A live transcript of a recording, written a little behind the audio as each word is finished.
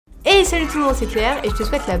Salut tout le monde, c'est Claire et je te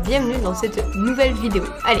souhaite la bienvenue dans cette nouvelle vidéo.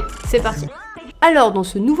 Allez, c'est parti. Alors dans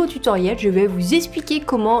ce nouveau tutoriel, je vais vous expliquer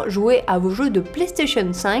comment jouer à vos jeux de PlayStation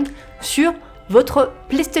 5 sur votre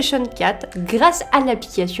PlayStation 4 grâce à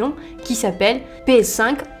l'application qui s'appelle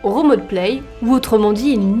PS5 Remote Play, ou autrement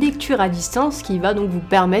dit une lecture à distance qui va donc vous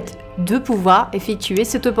permettre de pouvoir effectuer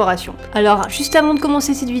cette opération. Alors juste avant de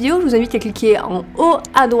commencer cette vidéo, je vous invite à cliquer en haut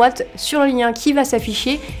à droite sur le lien qui va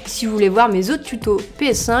s'afficher si vous voulez voir mes autres tutos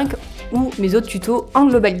PS5 ou mes autres tutos en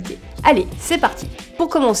globalité. Allez, c'est parti. Pour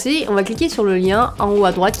commencer, on va cliquer sur le lien en haut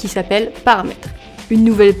à droite qui s'appelle paramètres. Une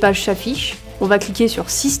nouvelle page s'affiche, on va cliquer sur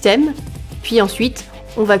système, puis ensuite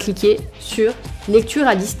on va cliquer sur lecture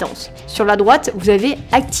à distance. Sur la droite, vous avez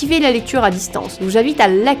activé la lecture à distance. Je vous invite à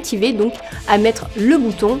l'activer, donc à mettre le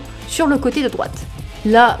bouton sur le côté de droite.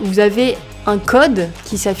 Là, vous avez un code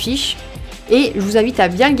qui s'affiche et je vous invite à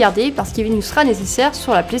bien le garder parce qu'il nous sera nécessaire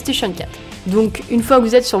sur la PlayStation 4. Donc une fois que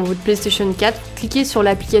vous êtes sur votre PlayStation 4, cliquez sur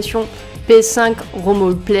l'application PS5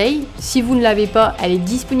 Remote Play. Si vous ne l'avez pas, elle est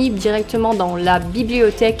disponible directement dans la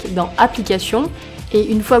bibliothèque dans Applications.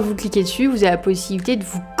 Et une fois que vous cliquez dessus, vous avez la possibilité de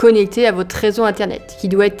vous connecter à votre réseau internet, qui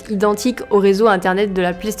doit être identique au réseau internet de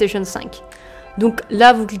la PlayStation 5. Donc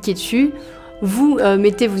là, vous cliquez dessus, vous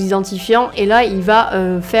mettez vos identifiants et là, il va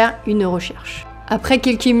faire une recherche. Après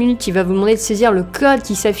quelques minutes, il va vous demander de saisir le code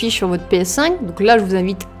qui s'affiche sur votre PS5. Donc là, je vous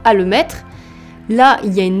invite à le mettre. Là,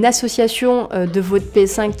 il y a une association de votre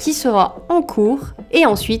PS5 qui sera en cours. Et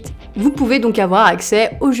ensuite, vous pouvez donc avoir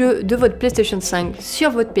accès au jeu de votre PlayStation 5 sur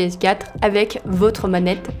votre PS4 avec votre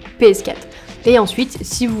manette PS4. Et ensuite,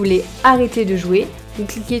 si vous voulez arrêter de jouer, vous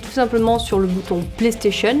cliquez tout simplement sur le bouton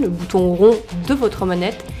PlayStation, le bouton rond de votre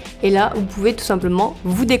manette. Et là, vous pouvez tout simplement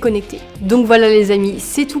vous déconnecter. Donc voilà les amis,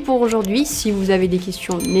 c'est tout pour aujourd'hui. Si vous avez des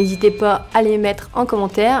questions, n'hésitez pas à les mettre en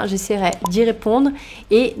commentaire. J'essaierai d'y répondre.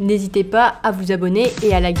 Et n'hésitez pas à vous abonner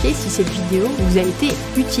et à liker si cette vidéo vous a été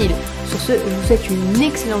utile. Sur ce, je vous souhaite une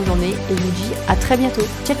excellente journée et je vous dis à très bientôt.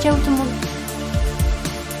 Ciao ciao tout le monde.